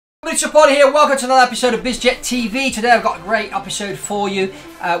Fabrizio Poli here, welcome to another episode of Biz Jet TV. Today I've got a great episode for you,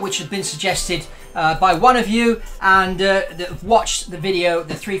 which has been suggested by one of you and that have watched the video,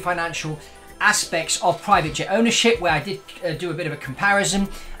 the 3 financial aspects of private jet ownership, where I did do a bit of a comparison,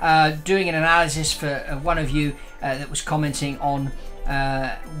 doing an analysis for one of you that was commenting on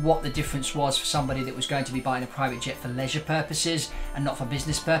what the difference was for somebody that was going to be buying a private jet for leisure purposes and not for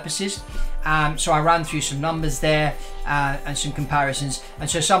business purposes. So I ran through some numbers there and some comparisons, and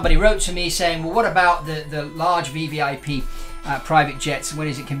so somebody wrote to me saying, well, what about the large VVIP private jets, and when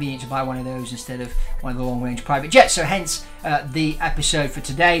is it convenient to buy one of those instead of one of the long range private jets? So hence the episode for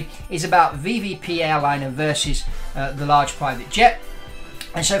today is about VVIP Airliner versus the large private jet.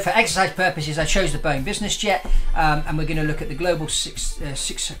 And so for exercise purposes, I chose the Boeing Business Jet, and we're going to look at the Global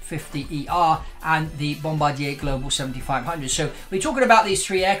 650ER and the Bombardier Global 7500. So we're talking about these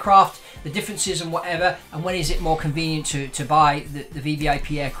 3 aircraft, the differences and whatever, and when is it more convenient to buy the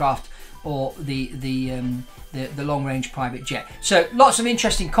VVIP aircraft or the long-range private jet. So lots of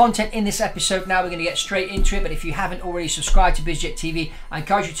interesting content in this episode. Now we're going to get straight into it, but if you haven't already subscribed to Biz Jet TV, I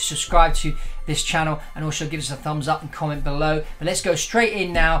encourage you to subscribe to this channel and also give us a thumbs up and comment below. But let's go straight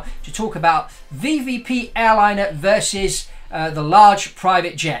in now to talk about VVIP Airliner versus the large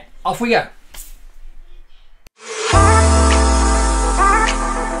private jet. Off we go.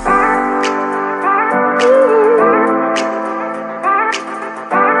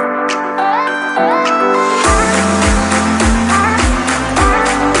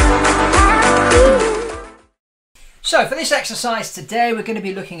 So for this exercise today, we're going to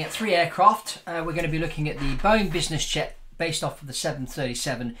be looking at 3 aircraft. We're going to be looking at the Boeing Business Jet based off of the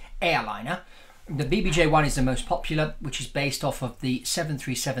 737 Airliner. The BBJ1 is the most popular, which is based off of the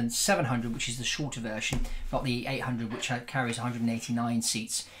 737-700, which is the shorter version, not the 800, which carries 189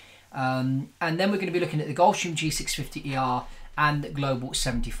 seats. And then we're going to be looking at the Gulfstream G650ER and the Global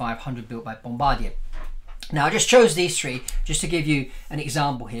 7500 built by Bombardier. Now, I just chose these 3 just to give you an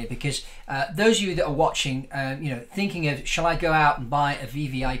example here, because those of you that are watching, thinking of, shall I go out and buy a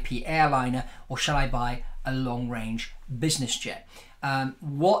VVIP airliner or shall I buy a long-range business jet?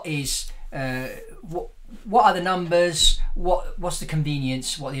 What are the numbers? What's the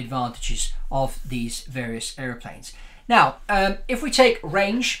convenience? What are the advantages of these various airplanes? Now, if we take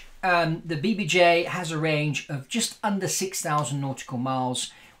range, the BBJ has a range of just under 6,000 nautical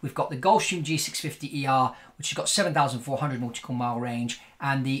miles. We've got the Gulfstream G650ER, which has got 7,400 nautical mile range,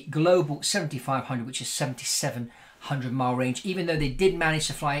 and the Global 7500, which is 7,700 mile range, even though they did manage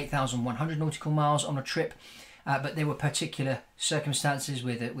to fly 8,100 nautical miles on a trip, but there were particular circumstances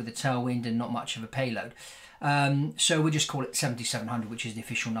with a tailwind and not much of a payload. So we'll just call it 7,700, which is the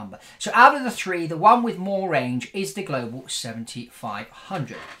official number. So out of the 3, the one with more range is the Global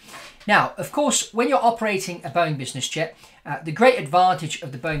 7500. Now, of course, when you're operating a Boeing Business Jet, the great advantage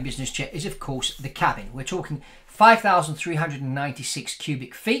of the Boeing Business Jet is, of course, the cabin. We're talking 5,396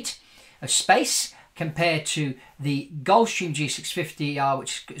 cubic feet of space compared to the Gulfstream G650ER,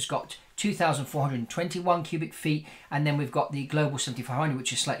 which has got 2,421 cubic feet, and then we've got the Global 7500,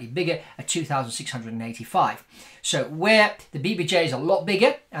 which is slightly bigger at 2,685. So where the BBJ is a lot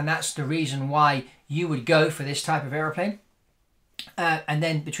bigger, and that's the reason why you would go for this type of aeroplane. And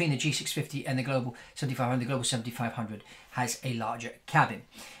then between the G650 and the Global 7500, the Global 7500 has a larger cabin.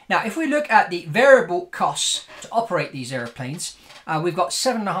 Now, if we look at the variable costs to operate these airplanes, we've got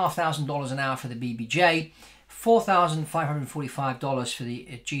 $7,500 an hour for the BBJ, $4,545 for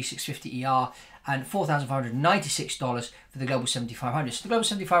the G650ER, and $4,596 for the Global 7500. So the Global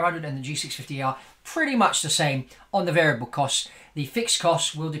 7500 and the G650ER pretty much the same on the variable costs. The fixed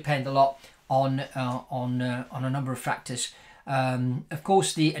costs will depend a lot on a number of factors. Of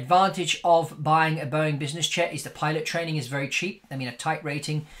course, the advantage of buying a Boeing Business Jet is the pilot training is very cheap. I mean, a type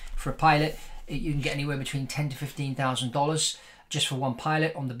rating for a pilot, you can get anywhere between $10,000 to $15,000 just for one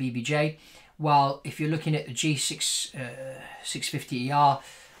pilot on the BBJ. While if you're looking at the G650ER,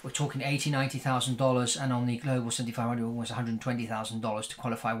 we're talking $80,000 to $90,000, and on the Global 7500, almost $120,000 to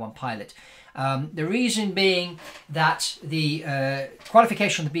qualify one pilot. The reason being that the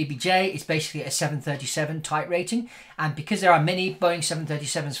qualification on the BBJ is basically a 737 type rating, and because there are many Boeing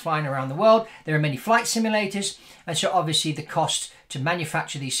 737s flying around the world, there are many flight simulators, and so obviously the cost to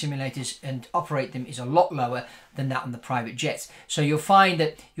manufacture these simulators and operate them is a lot lower than that on the private jets. So you'll find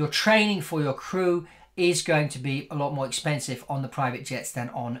that your training for your crew is going to be a lot more expensive on the private jets than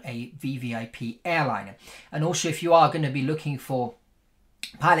on a VVIP airliner. And also, if you are going to be looking for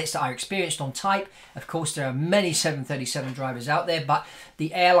pilots that are experienced on type, of course there are many 737 drivers out there, but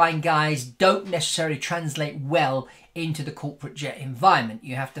the airline guys don't necessarily translate well into the corporate jet environment.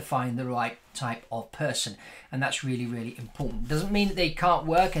 You have to find the right type of person, and that's really, really important. Doesn't mean that they can't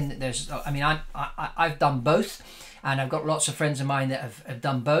work, and there's, I mean, I've done both, and I've got lots of friends of mine that have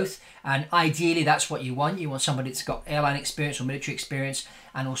done both, and ideally that's what you want. You want somebody that's got airline experience or military experience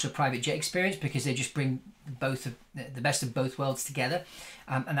and also private jet experience, because they just bring both of the best of both worlds together,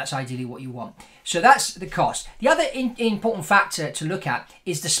 and that's ideally what you want. So that's the cost. The other important factor to look at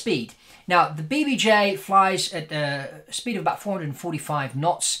is the speed. Now, the BBJ flies at a speed of about 445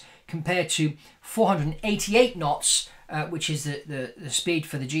 knots compared to 488 knots, which is the speed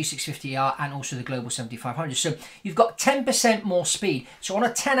for the G650ER and also the Global 7500. So you've got 10% more speed. So on a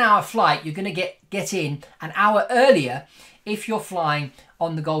 10-hour flight, you're going to get in an hour earlier if you're flying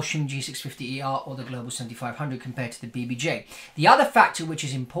on the Gulfstream G650ER or the Global 7500 compared to the BBJ. The other factor which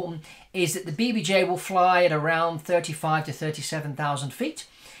is important is that the BBJ will fly at around 35 to 37,000 feet,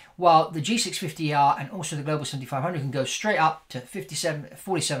 while the G650ER and also the Global 7500 can go straight up to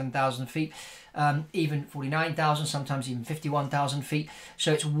 47,000 feet, even 49,000, sometimes even 51,000 feet.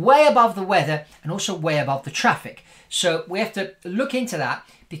 So it's way above the weather and also way above the traffic. So we have to look into that,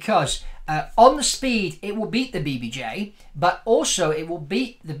 because on the speed it will beat the BBJ, but also it will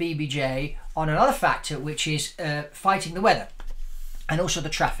beat the BBJ on another factor, which is fighting the weather and also the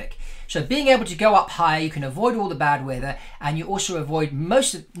traffic. So being able to go up higher, you can avoid all the bad weather, and you also avoid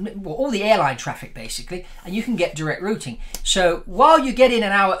all the airline traffic basically, and you can get direct routing. So while you get in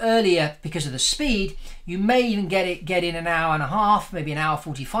an hour earlier because of the speed, you may even get in an hour and a half, maybe an hour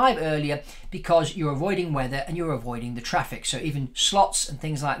 45 earlier, because you're avoiding weather and you're avoiding the traffic. So even slots and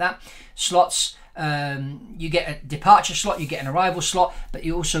things like that, slots, you get a departure slot, you get an arrival slot, but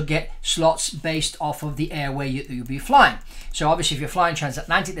you also get slots based off of the airway you'll be flying. So obviously if you're flying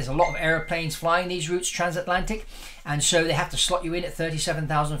transatlantic, there's a lot of aeroplanes flying these routes transatlantic, and so they have to slot you in at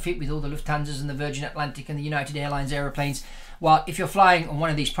 37,000 feet with all the Lufthansas and the Virgin Atlantic and the United Airlines aeroplanes. While if you're flying on one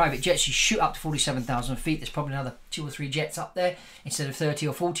of these private jets, you shoot up to 47,000 feet. There's probably another 2 or 3 jets up there instead of 30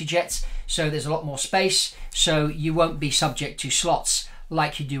 or 40 jets. So there's a lot more space. So you won't be subject to slots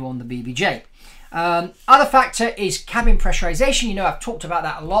like you do on the BBJ. Other factor is cabin pressurization. You know, I've talked about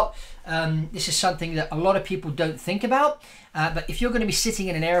that a lot. This is something that a lot of people don't think about. But if you're going to be sitting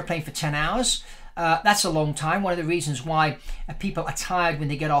in an airplane for 10 hours, that's a long time. One of the reasons why people are tired when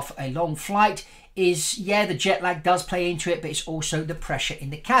they get off a long flight is, yeah, the jet lag does play into it, but it's also the pressure in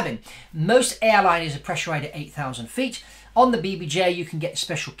the cabin. Most airliners are pressurized at 8,000 feet. On the BBJ, you can get a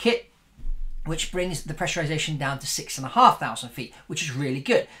special kit which brings the pressurization down to 6,500 feet, which is really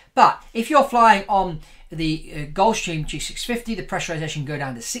good. But if you're flying on the Gulfstream G650, the pressurization go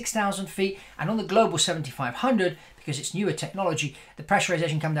down to 6,000 feet, and on the Global 7500, because it's newer technology, the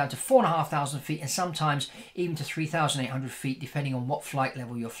pressurization come down to 4,500 feet, and sometimes even to 3,800 feet, depending on what flight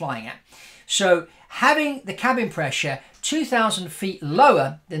level you're flying at. So having the cabin pressure 2,000 feet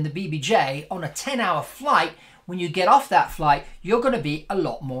lower than the BBJ on a 10-hour flight, when you get off that flight, you're going to be a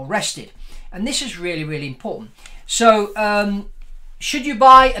lot more rested. And this is really, really important. So should you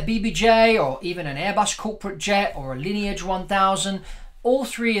buy a BBJ or even an Airbus corporate jet or a Lineage 1000, all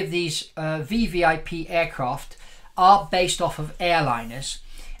three of these VVIP aircraft are based off of airliners.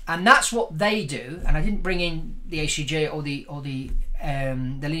 And that's what they do. And I didn't bring in the ACJ or the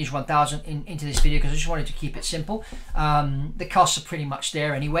Lineage 1000 into this video because I just wanted to keep it simple. The costs are pretty much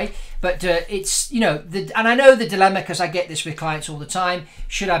there anyway, but it's, you know, and I know the dilemma because I get this with clients all the time: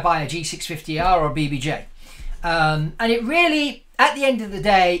 should I buy a G650R or a BBJ? And it really, at the end of the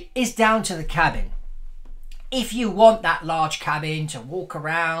day, is down to the cabin. If you want that large cabin to walk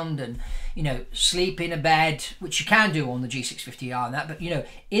around and, you know, sleep in a bed, which you can do on the G650R and that, but, you know,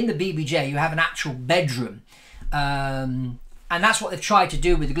 in the BBJ you have an actual bedroom. And that's what they've tried to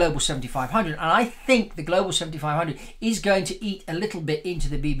do with the Global 7500. And I think the Global 7500 is going to eat a little bit into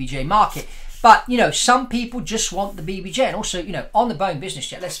the BBJ market. But, you know, some people just want the BBJ. And also, you know, on the Boeing Business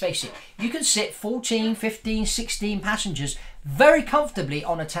Jet, let's face it, you can sit 14, 15, 16 passengers very comfortably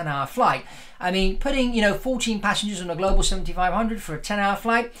on a 10-hour flight. I mean, putting, you know, 14 passengers on a Global 7500 for a 10-hour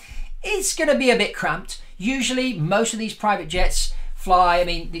flight, it's going to be a bit cramped. Usually, most of these private jets fly, I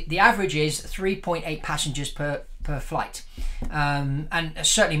mean, the average is 3.8 passengers per flight. And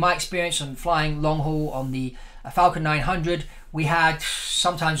certainly my experience on flying long haul on the Falcon 900, we had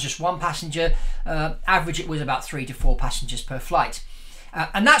sometimes just one passenger. Average it was about 3 to 4 passengers per flight.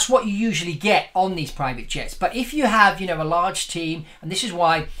 And that's what you usually get on these private jets. But if you have, you know, a large team, and this is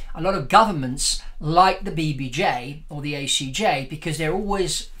why a lot of governments like the BBJ or the ACJ, because they're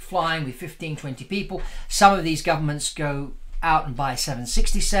always flying with 15, 20 people. Some of these governments go out and buy a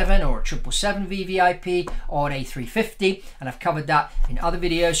 767 or a 777 VVIP or an A350, and I've covered that in other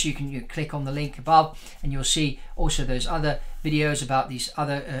videos, so you can click on the link above and you'll see also those other videos about these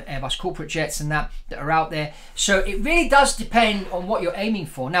other Airbus corporate jets and that are out there. So it really does depend on what you're aiming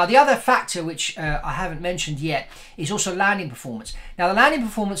for. Now the other factor which I haven't mentioned yet is also landing performance. Now the landing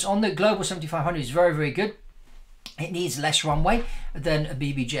performance on the Global 7500 is very, very good. It needs less runway than a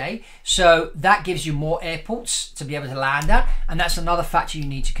BBJ, so that gives you more airports to be able to land at, and that's another factor you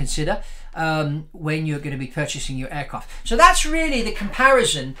need to consider when you're going to be purchasing your aircraft. So that's really the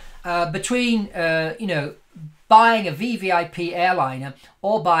comparison between you know, buying a VVIP airliner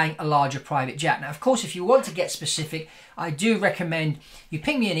or buying a larger private jet. Now, of course, if you want to get specific, I do recommend you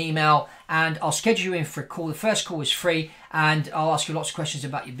ping me an email and I'll schedule you in for a call. The first call is free and I'll ask you lots of questions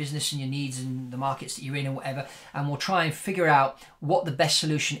about your business and your needs and the markets that you're in and whatever, and we'll try and figure out what the best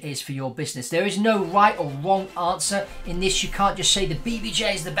solution is for your business. There is no right or wrong answer in this. You can't just say the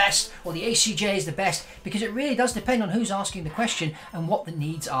BBJ is the best or the ACJ is the best, because it really does depend on who's asking the question and what the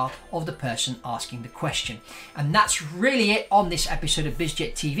needs are of the person asking the question. And that's really it on this episode of Biz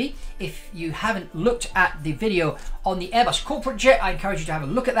Jet TV. If you haven't looked at the video on the Airbus corporate jet, I encourage you to have a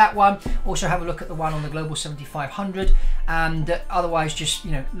look at that one. Also have a look at the one on the Global 7500, and otherwise just,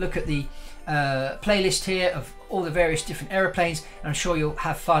 you know, look at the playlist here of all the various different aeroplanes, and I'm sure you'll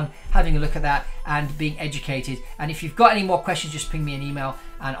have fun having a look at that and being educated. And if you've got any more questions, just ping me an email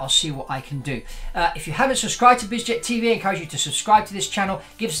and I'll see what I can do. If you haven't subscribed to Biz Jet TV, I encourage you to subscribe to this channel,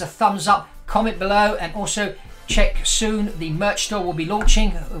 give us a thumbs up, comment below, and also check soon. The merch store will be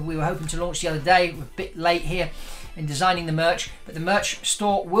launching. We were hoping to launch the other day. We're a bit late here in designing the merch, but the merch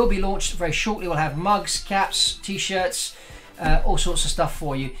store will be launched very shortly. We'll have mugs, caps, t-shirts, all sorts of stuff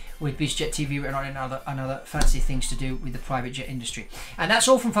for you with Biz Jet TV written on it, and other fancy things to do with the private jet industry. And that's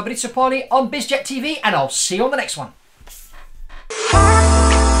all from Fabrizio Poli on Biz Jet TV, and I'll see you on the next one.